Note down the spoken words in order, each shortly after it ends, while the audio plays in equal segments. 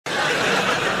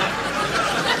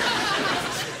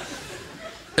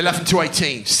11 to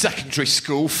 18, secondary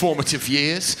school, formative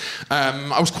years.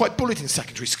 I was quite bullied in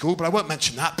secondary school, but I won't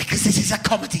mention that because this is a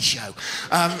comedy show.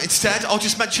 Instead, I'll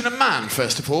just mention a man,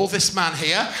 first of all. This man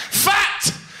here,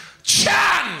 Fat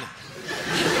Chan!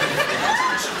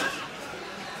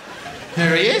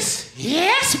 There he is.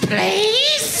 Yes,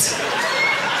 please.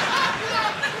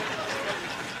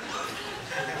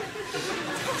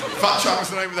 Fat Chan was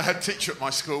the name of the head teacher at my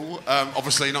school.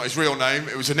 Obviously not his real name.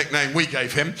 It was a nickname we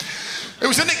gave him. It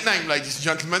was a nickname, ladies and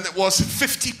gentlemen, that was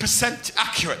 50%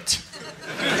 accurate.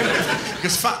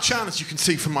 Because Fat Chan, as you can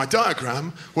see from my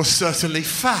diagram, was certainly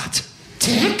fat.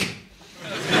 Tick.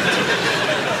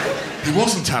 He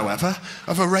wasn't, however,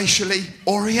 of a racially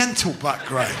oriental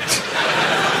background.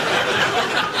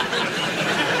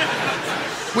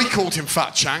 We called him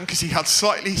Fat Chan because he had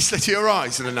slightly slittier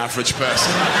eyes than an average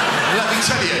person. And let me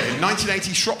tell you, in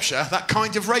 1980 Shropshire, that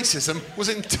kind of racism was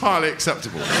entirely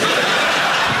acceptable.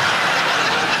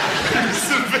 He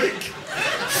was a big,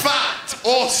 fat,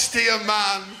 austere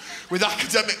man with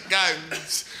academic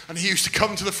gowns, and he used to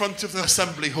come to the front of the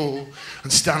assembly hall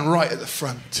and stand right at the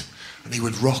front, and he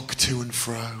would rock to and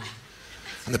fro,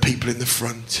 and the people in the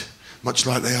front, much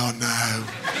like they are now,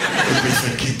 would be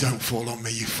thinking, don't fall on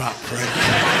me, you fat prick.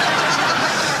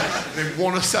 And in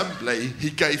one assembly, he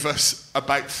gave us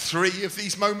about 3 of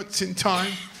these moments in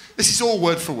time. This is all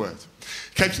word for word.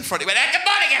 He came to the front, he went, hey, good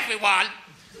morning, everyone.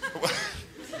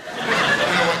 And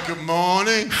I went, good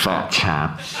morning. Fat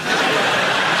Chan.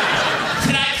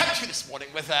 Today I came to you this morning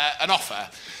with an offer.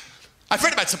 I've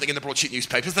read about something in the broadsheet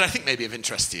newspapers that I think may be of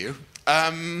interest to you.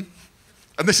 And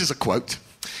this is a quote.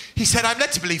 He said, I'm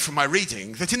led to believe from my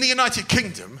reading that in the United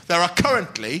Kingdom there are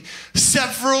currently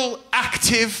several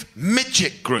active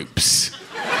midget groups.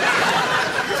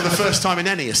 For the first time in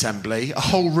any assembly, a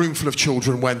whole room full of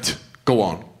children went, go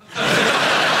on.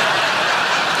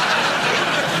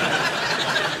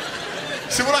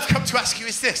 So what I've come to ask you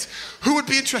is this. Who would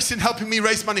be interested in helping me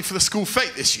raise money for the school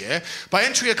fete this year by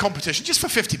entering a competition, just for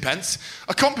 50 pence,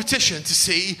 a competition to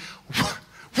see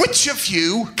which of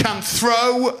you can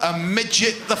throw a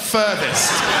midget the furthest?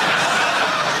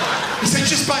 He said,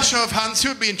 just by show of hands, who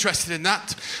would be interested in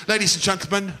that? Ladies and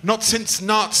gentlemen, not since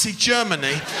Nazi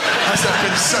Germany has there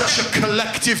been such a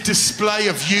collective display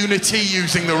of unity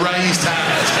using the raised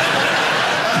hand.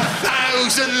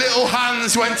 1,000 little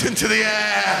hands went into the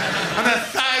air, and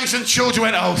 1,000 children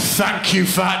went, oh, thank you,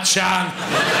 Fat Chan,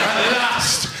 at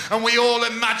last. And we all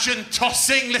imagined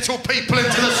tossing little people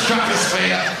into the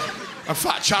stratosphere. And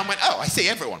Fat Chan went, oh, I see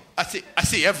everyone. I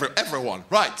see everyone.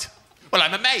 Right. Well,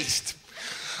 I'm amazed.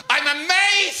 I'm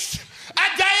amazed!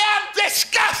 And I am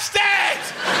disgusted!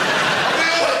 And we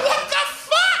all went, what the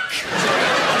fuck?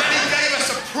 And then he gave us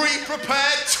a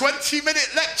pre-prepared 20-minute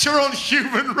lecture on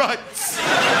human rights.